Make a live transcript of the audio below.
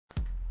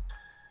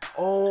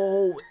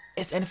Oh,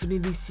 it's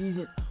Infinity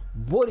Season.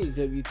 What is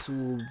up,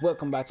 YouTube?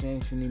 Welcome back to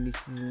Infinity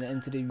Season,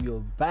 and today we are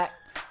back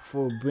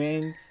for a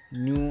brand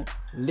new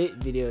lit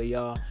video,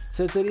 y'all.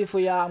 So today for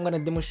y'all, I'm gonna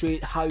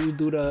demonstrate how you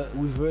do the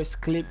reverse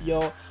clip,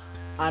 y'all.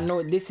 I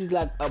know this is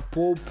like a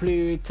pro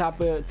player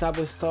type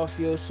of stuff,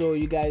 yo, so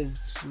you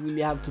guys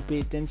really have to pay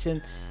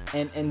attention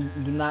and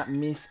do not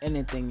miss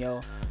anything, yo.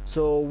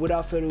 So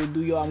without further ado,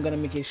 yo, I'm gonna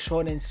make it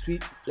short and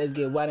sweet. Let's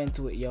get right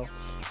into it, yo.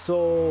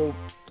 So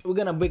we're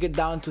gonna break it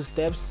down to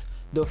steps.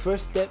 The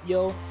first step,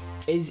 yo,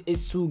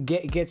 is to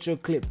get your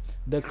clip.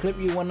 The clip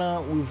you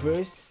wanna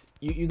reverse,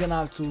 you're gonna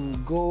have to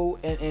go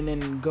and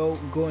then go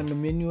in the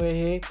menu right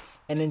here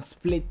and then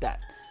split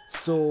that.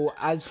 So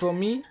as for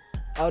me,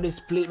 I would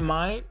split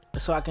mine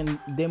so I can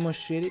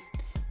demonstrate it.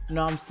 You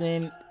know what I'm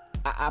saying?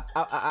 I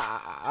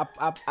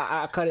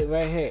cut it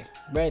right here,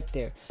 right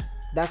there.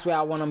 That's where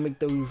I want to make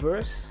the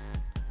reverse.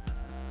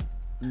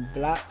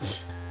 Black,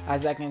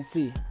 as I can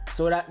see.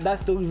 So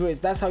that's the reverse.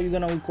 That's how you're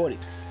gonna record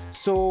it.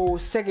 So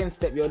second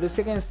step, yo. The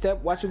second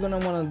step, what you're gonna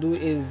want to do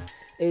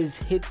is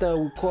hit the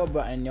record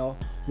button, yo.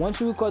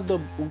 Once you record the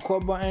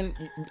record button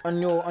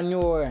on your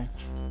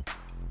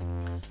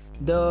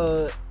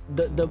the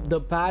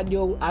pad,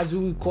 yo, as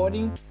you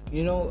recording,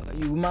 you know,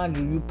 you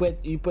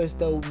press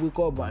the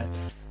record button.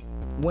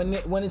 When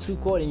it's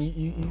recording,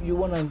 you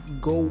wanna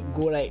go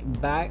like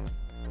back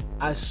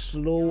as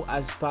slow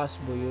as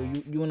possible, yo.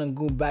 You wanna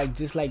go back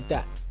just like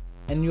that,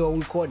 and you're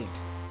recording.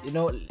 You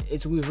know,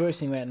 it's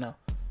reversing right now,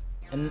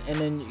 and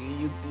then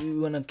you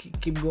wanna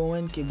keep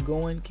going. You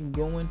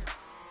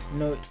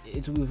know,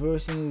 it's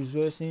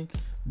reversing,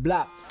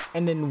 blah.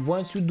 And then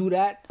once you do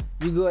that,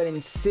 you go ahead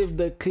and save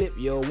the clip,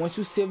 yo. Once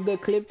you save the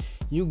clip,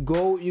 you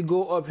go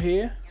up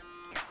here.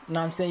 You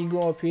know what I'm saying? You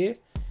go up here,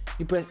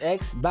 you press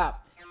X,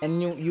 bop,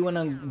 and you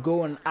wanna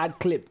go and add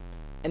clip,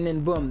 and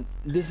then boom,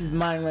 this is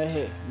mine right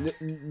here,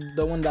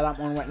 the one that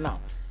I'm on right now.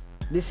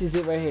 This is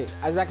it right here.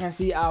 As I can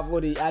see, I've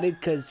already added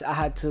because I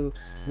had to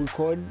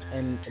record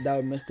and that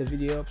would mess the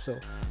video up. So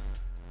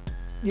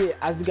yeah,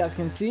 as you guys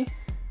can see,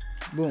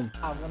 boom,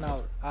 I'll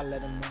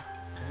let them know,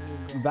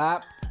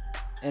 bop,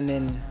 and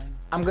then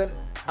I'm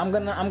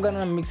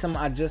gonna make some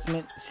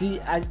adjustment. See,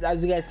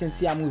 as you guys can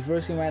see, I'm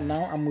reversing right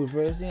now. I'm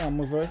reversing.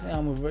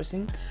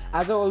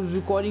 As I was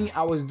recording,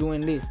 I was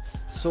doing this.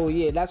 So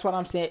yeah, that's what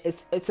I'm saying.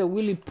 It's a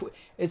really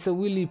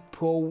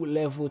pro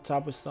level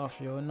type of stuff,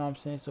 yo. You know what I'm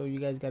saying? So you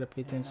guys gotta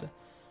pay attention.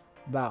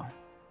 Wow.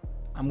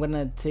 I'm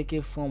gonna take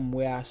it from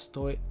where I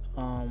started.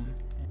 There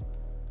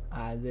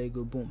you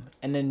go, boom.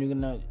 And then you're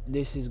gonna.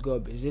 This is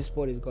garbage. This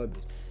part is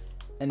garbage.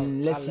 And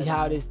then let's see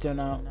how this turn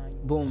out.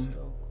 Boom.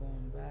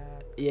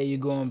 Yeah, you're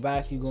going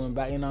back, you know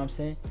what I'm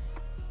saying?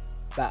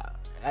 But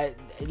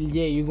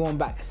yeah, you're going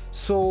back.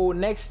 So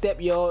next step,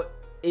 yo,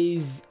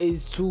 is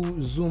to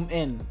zoom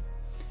in.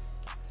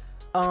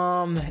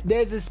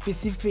 There's a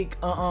specific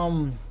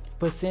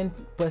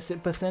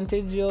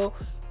percentage, yo.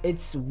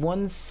 It's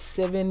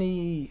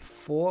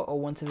 174 or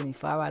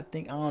 175, I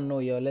think. I don't know,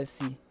 yo. Let's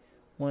see.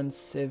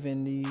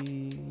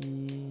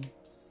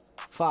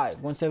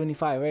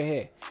 175 right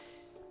here.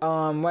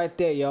 Right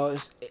there, yo.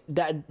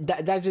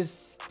 That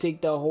just take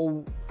the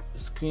whole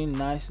screen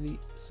nicely.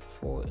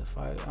 4,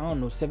 5, I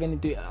don't know,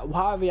 73,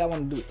 however I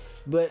want to do it,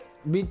 but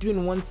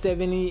between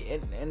 170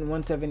 and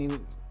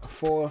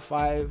 174,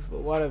 5,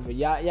 whatever.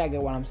 Yeah,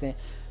 get what I'm saying.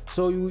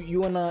 So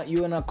you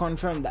wanna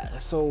confirm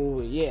that.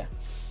 So yeah,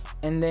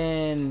 and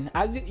then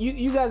as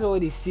you guys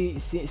already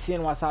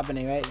seeing what's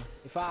happening, right?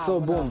 So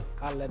boom,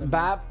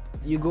 bap,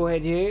 you go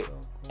ahead here,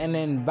 and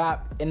then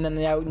bap, and then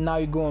now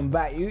you're going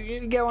back.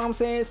 You get what I'm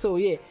saying? So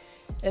yeah,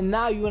 and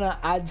now you wanna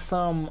add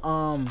some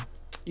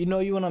you know,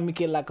 you wanna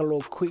make it like a little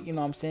quick, you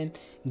know what I'm saying?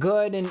 Go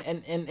ahead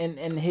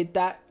and hit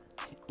that.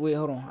 Wait,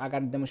 hold on, I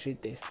gotta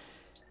demonstrate this.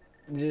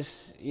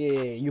 Just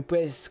yeah, you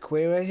press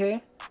square right here.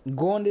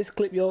 Go on this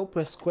clip, yo,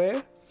 press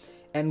square,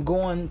 and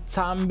go on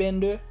time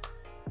bender,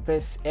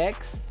 press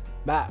X,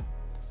 back,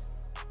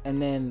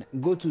 and then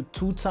go to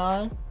 2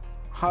 time.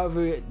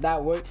 However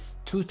that works,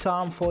 2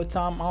 time, 4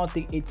 time. I don't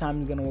think 8 time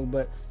is gonna work,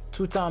 but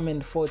 2 time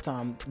and 4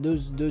 time,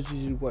 those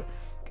usually work.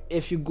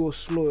 If you go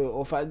slower,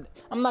 or if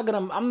I'm not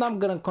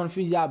gonna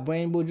confuse your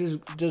brain, but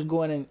just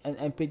go in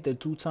and pick the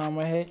 2 time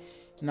right here.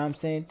 You know what I'm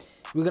saying?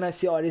 We're gonna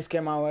see all this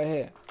came out right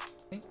here.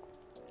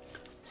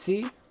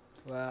 See?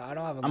 Well, I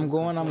don't have a I'm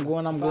going,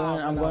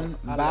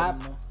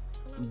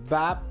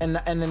 bap, and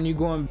then you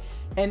going.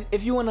 And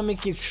if you wanna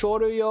make it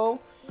shorter, yo,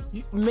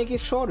 you make it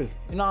shorter.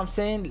 You know what I'm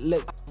saying?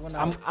 Look,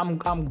 I'm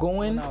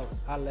going,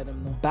 I'll let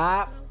them know.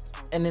 bap,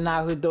 and then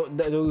I hit the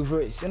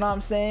reverse. You know what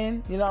I'm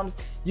saying? You know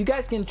you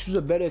guys can choose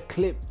a better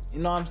clip. You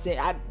know what I'm saying?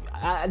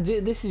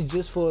 This is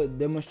just for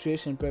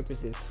demonstration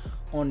purposes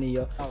only,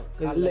 yo.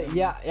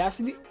 Yeah,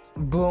 see,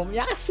 boom.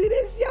 Y'all see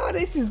this, yo?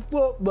 This is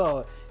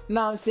football. You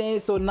know what I'm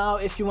saying? So now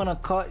if you wanna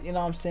cut, you know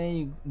what I'm saying,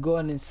 you go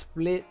ahead and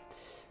split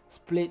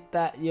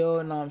that, yo.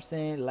 You know what I'm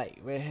saying? Like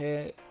right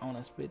here, I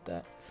wanna split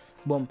that.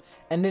 Boom.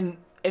 And then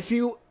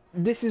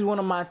this is one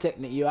of my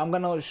technique, yo. I'm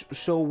gonna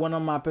show one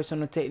of my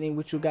personal technique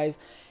with you guys.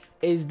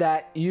 is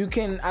that you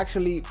can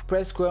actually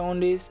press square on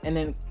this and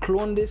then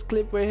clone this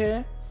clip right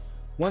here.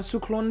 Once you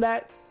clone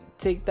that,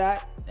 take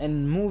that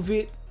and move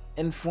it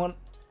in front.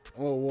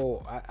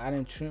 Whoa, I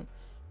didn't trim.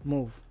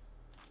 Move.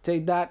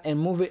 Take that and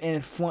move it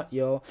in front,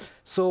 yo.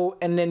 So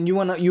and then you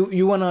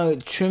wanna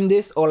trim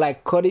this or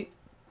like cut it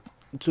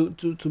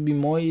to be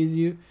more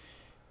easier.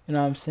 You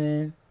know what I'm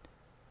saying?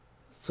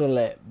 So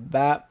like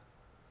that,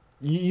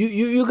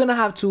 you're gonna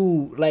have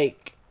to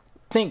like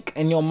think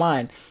in your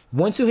mind.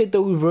 Once you hit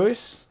the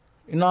reverse,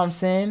 you know what I'm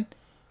saying?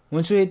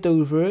 Once you hit the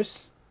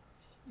reverse,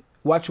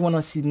 what you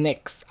wanna see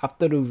next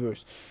after the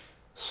reverse.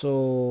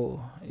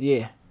 So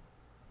yeah,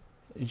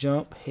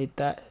 jump, hit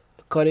that,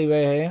 cut it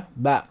right here,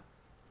 bap.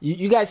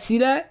 You guys see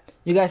that?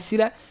 You guys see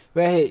that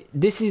right here?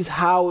 This is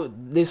how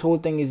this whole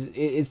thing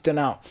is turned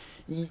out.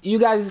 You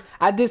guys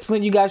at this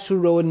point, you guys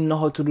should already know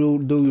how to do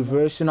the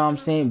reverse. You know what I'm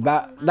saying?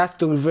 That's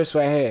the reverse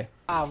right here.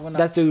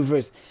 That's the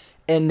reverse.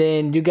 And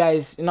then you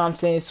guys, you know what I'm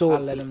saying? So I'll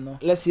let him know.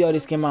 let's see how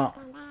this came out.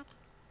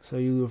 So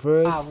you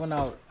reverse.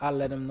 I'll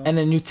let him know. And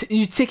then you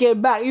take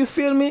it back. You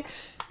feel me?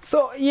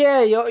 So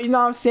yeah, yo, you know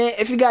what I'm saying?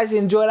 If you guys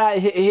enjoy that,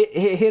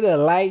 hit a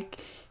like.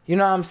 You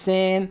know what I'm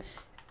saying?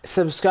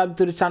 Subscribe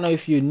to the channel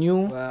if you're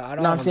new. Well, you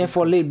know what I'm saying?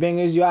 For late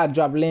bangers, you gotta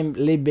drop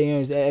late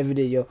bangers every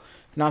day, yo. You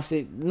know what I'm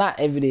saying? Not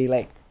every day,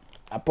 like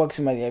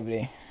approximately every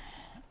day.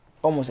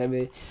 Almost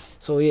every day.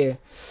 So yeah. You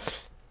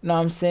know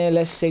what I'm saying?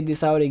 Let's check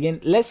this out again.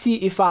 Let's see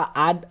if I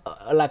add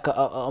like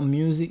a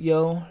music,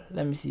 yo.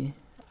 Let me see.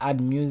 Add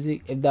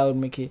music, if that would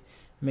make it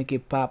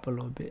pop a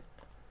little bit.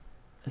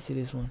 Let's see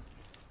this one.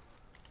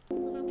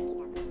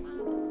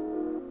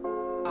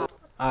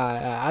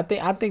 I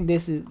think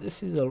this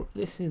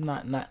is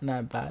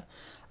not bad.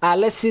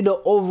 Let's see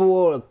the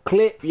overall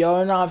clip,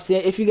 yo. You know what I'm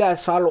saying? If you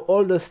guys follow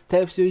all the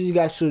steps, you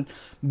guys should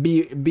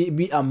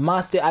be a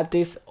master at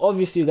this.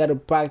 Obviously, you gotta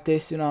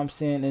practice. You know what I'm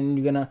saying? And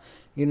you're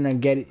gonna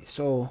get it.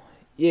 So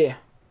yeah,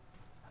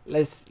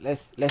 let's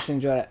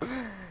enjoy that.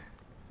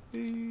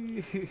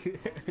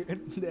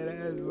 That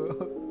ass, bro.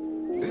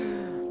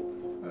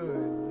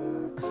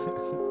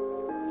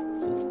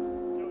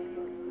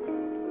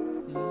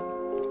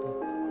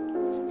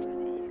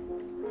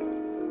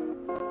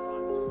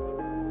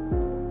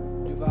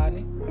 Well, I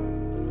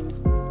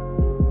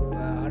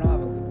don't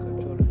have a good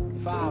controller.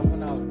 If I have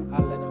one out,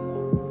 I'll let him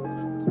know.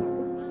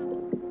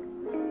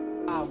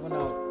 If I have one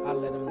out, I'll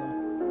let him know.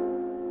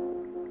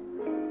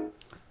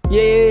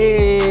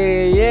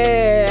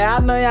 Yeah, I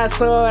know y'all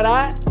saw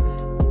that.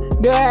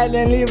 Go ahead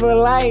and leave a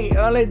like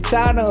on the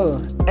channel.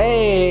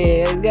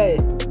 Hey, let's get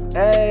it.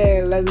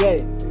 Hey, let's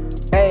get it.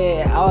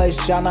 Hey, I was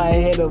trying to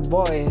hit the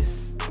boys.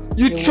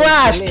 You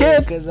trash,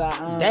 kid.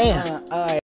 Damn. Alright.